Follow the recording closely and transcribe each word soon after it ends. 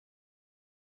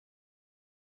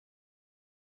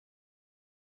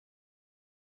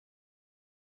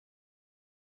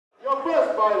Your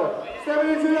first fighter, stepping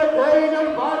into the cage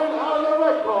and fighting out of the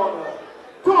red corner,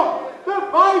 Tom the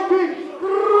Viking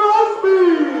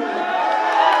Crosby!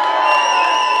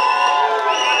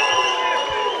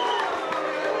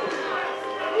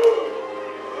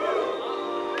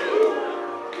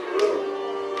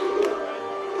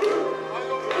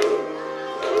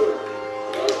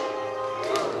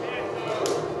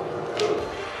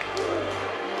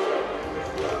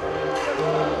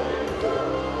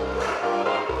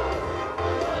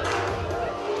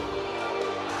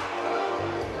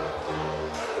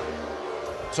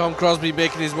 Tom Crosby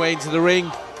making his way into the ring.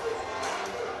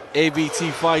 ABT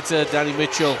fighter Danny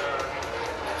Mitchell.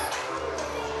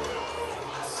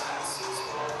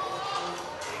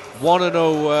 One and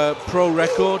 0 pro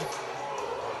record.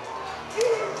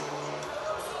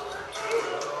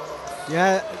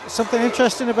 Yeah, something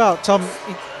interesting about Tom.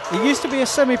 He used to be a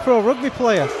semi-pro rugby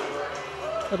player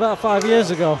about 5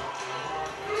 years ago.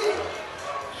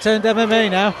 Turned MMA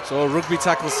now. So rugby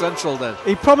tackle central then.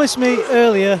 He promised me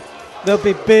earlier there'll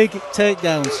be big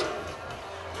takedowns.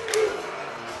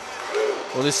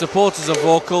 Well, his supporters are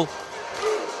vocal,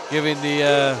 giving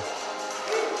the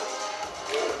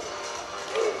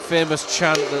famous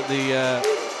chant that the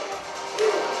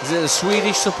is it the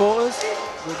Swedish supporters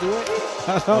that do it?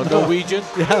 I don't or know. Norwegian?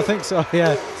 Yeah, I think so.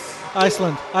 Yeah,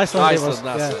 Iceland. That's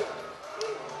yeah. it.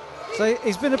 So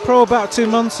he's been a pro about 2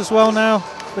 months as well now,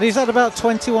 but he's had about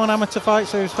 21 amateur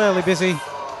fights, so he's fairly busy.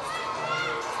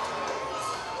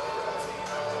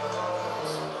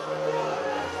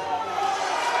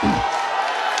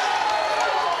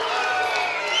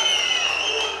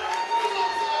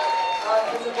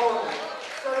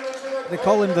 They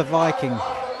call him the Viking.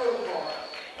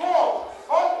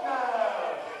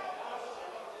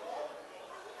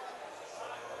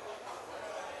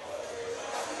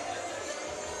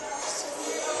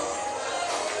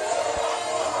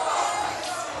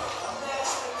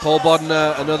 Paul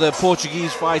Bodnar, another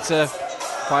Portuguese fighter,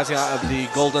 fighting out of the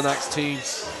Golden Axe team.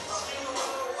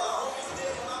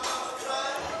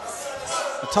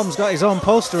 Tom's got his own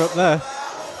poster up there.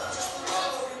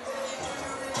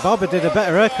 Barber did a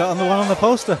better haircut on the one on the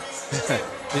poster.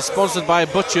 He's sponsored by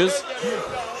Butchers.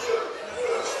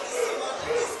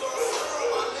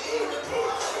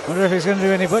 Wonder if he's going to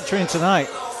do any butchering tonight.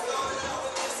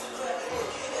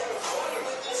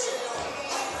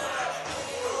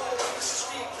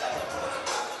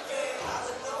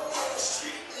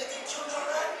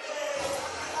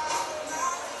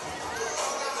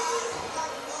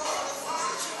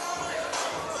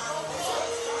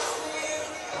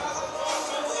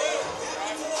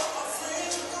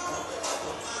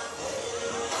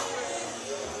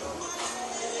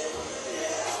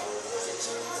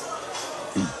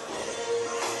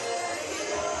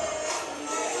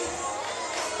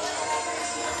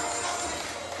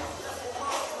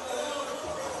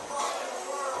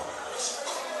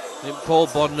 Paul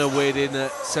Bodnar weighed in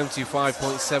at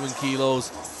 75.7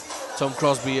 kilos. Tom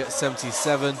Crosby at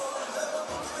 77.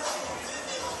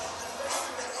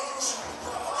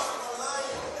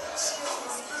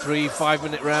 Three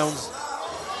 5-minute rounds.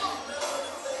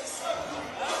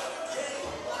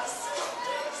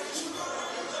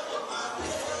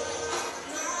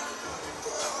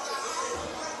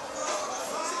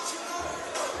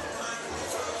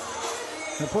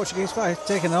 The Portuguese fight has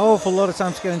taken an awful lot of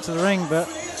time to get into the ring, but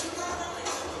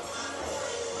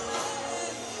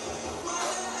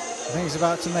I think he's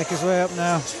about to make his way up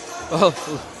now. Well,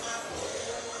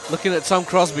 looking at Tom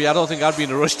Crosby, I don't think I'd be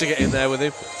in a rush to get in there with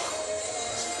him.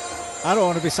 I don't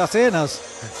want to be sat here, Naz.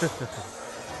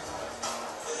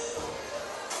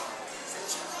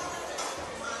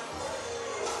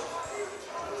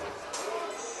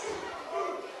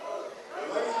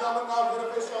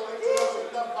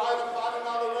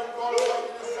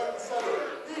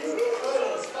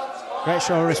 Great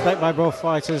show of respect by both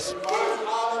fighters.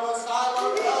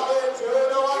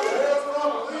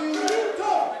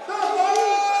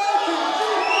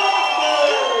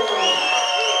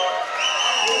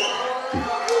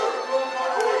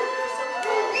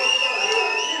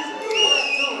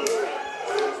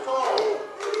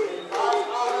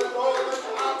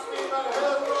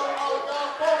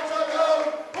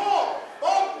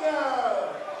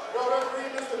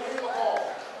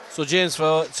 So James,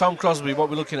 for Tom Crosby, what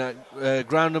we're looking at,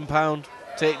 ground and pound,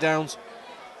 takedowns?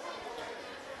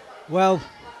 Well,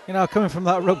 you know, coming from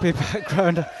that rugby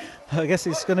background, I guess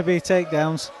it's going to be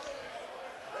takedowns.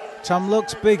 Tom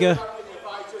looks bigger.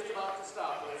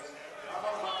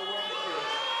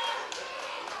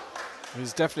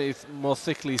 He's definitely more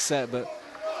thickly set, but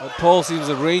Paul seems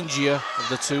the rangier of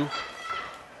the two.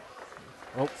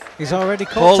 Oh, he's already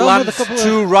caught Paul Tom lands with a couple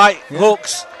two of right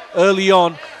hooks early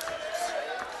on.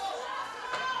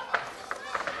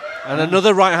 And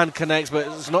another right hand connects, but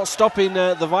it's not stopping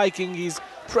the Viking. He's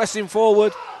pressing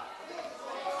forward.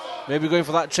 Maybe going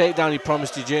for that takedown he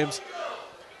promised you, James.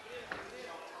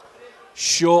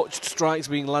 Short strikes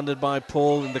being landed by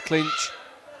Paul in the clinch.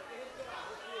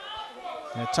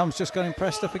 Yeah, Tom's just got him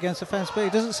pressed up against the fence, but he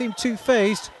doesn't seem too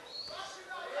phased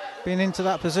being into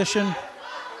that position.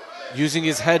 Using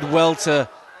his head well to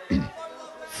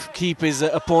keep his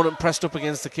opponent pressed up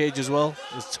against the cage as well,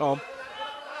 is Tom.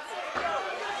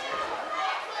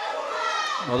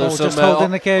 Paul just holding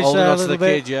the cage there a little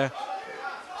bit. Cage, yeah.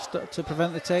 To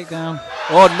prevent the takedown.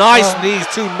 Oh, nice knees.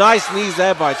 2 nice knees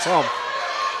there by Tom.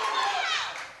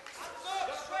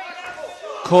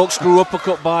 Corkscrew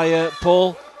uppercut by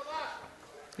Paul.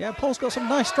 Yeah, Paul's got some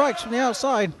nice strikes from the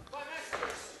outside.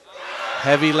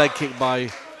 Heavy leg kick by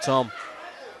Tom.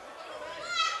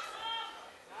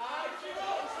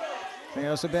 I think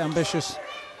that was a bit ambitious.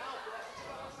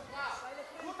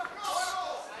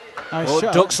 Nice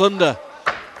shot. Ducks under.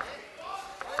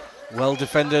 Well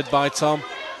defended by Tom.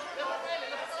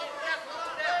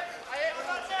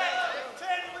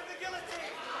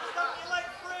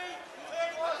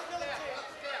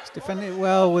 He's defended it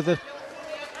well with the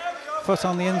foot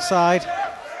on the inside.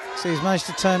 So he's managed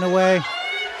to turn away.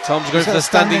 Tom's going for the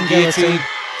standing guillotine.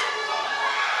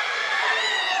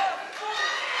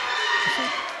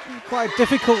 Quite a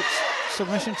difficult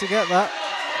submission to get that.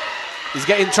 He's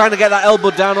trying to get that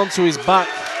elbow down onto his back.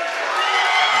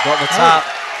 Got the tap.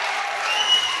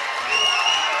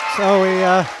 So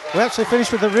we actually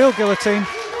finished with the real guillotine.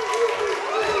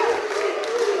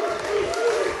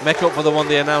 Make up for the one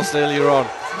they announced earlier on.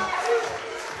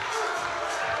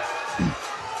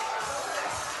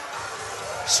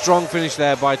 Strong finish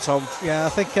there by Tom. Yeah, I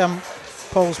think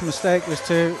Paul's mistake was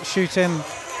to shoot in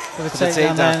for the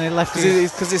takedown, and he left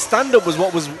because his stand-up was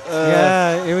what was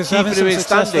he was having some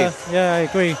success standing. there. Yeah, I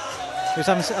agree. He was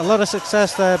having a lot of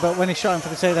success there, but when he shot him for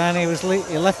the takedown,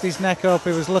 he left his neck up.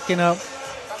 He was looking up.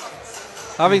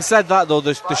 Having said that, though,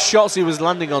 the shots he was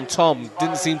landing on Tom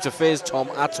didn't seem to faze Tom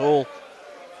at all.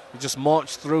 He just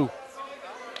marched through.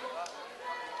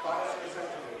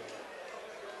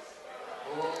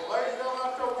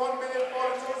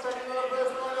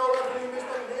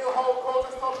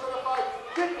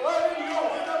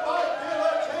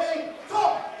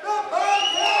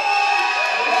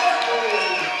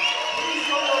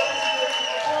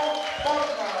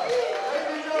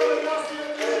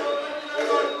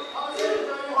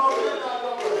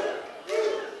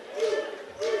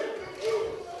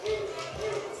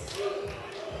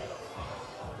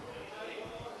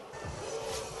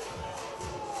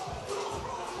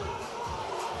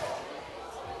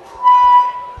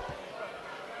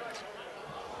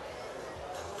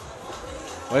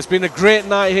 Well, it's been a great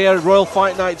night here at Royal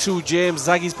Fight Night 2, James.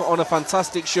 Zaggy's put on a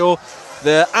fantastic show.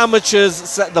 The amateurs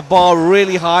set the bar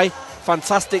really high.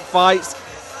 Fantastic fights.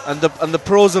 And the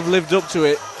pros have lived up to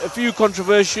it. A few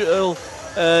controversial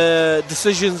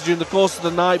decisions during the course of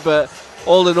the night, but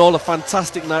all in all, a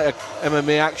fantastic night of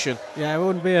MMA action. Yeah, it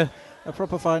wouldn't be a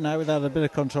proper fight night without a bit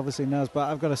of controversy, Naz, but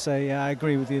I've got to say, yeah, I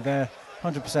agree with you there,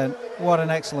 100%. What an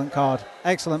excellent card.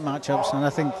 Excellent matchups, and I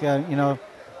think,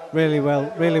 really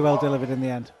well delivered in the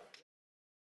end.